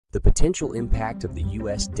The potential impact of the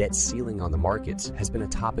U.S. debt ceiling on the markets has been a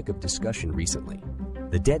topic of discussion recently.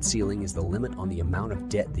 The debt ceiling is the limit on the amount of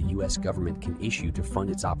debt the U.S. government can issue to fund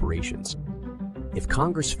its operations. If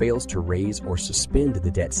Congress fails to raise or suspend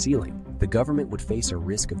the debt ceiling, the government would face a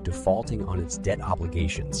risk of defaulting on its debt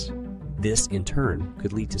obligations. This, in turn,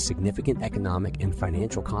 could lead to significant economic and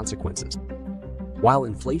financial consequences. While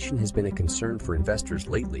inflation has been a concern for investors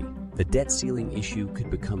lately, the debt ceiling issue could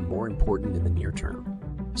become more important in the near term.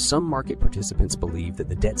 Some market participants believe that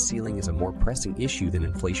the debt ceiling is a more pressing issue than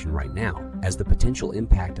inflation right now, as the potential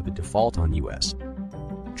impact of a default on U.S.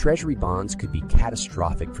 Treasury bonds could be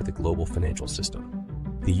catastrophic for the global financial system.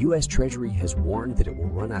 The U.S. Treasury has warned that it will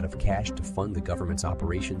run out of cash to fund the government's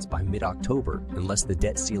operations by mid-October unless the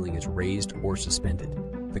debt ceiling is raised or suspended.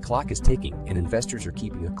 The clock is ticking, and investors are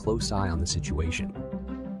keeping a close eye on the situation.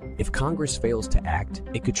 If Congress fails to act,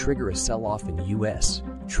 it could trigger a sell-off in U.S.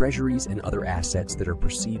 Treasuries and other assets that are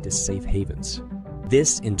perceived as safe havens.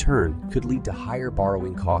 This, in turn, could lead to higher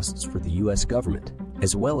borrowing costs for the U.S. government,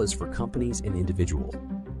 as well as for companies and individuals.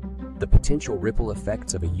 The potential ripple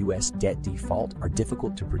effects of a U.S. debt default are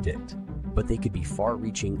difficult to predict, but they could be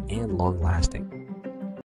far-reaching and long-lasting.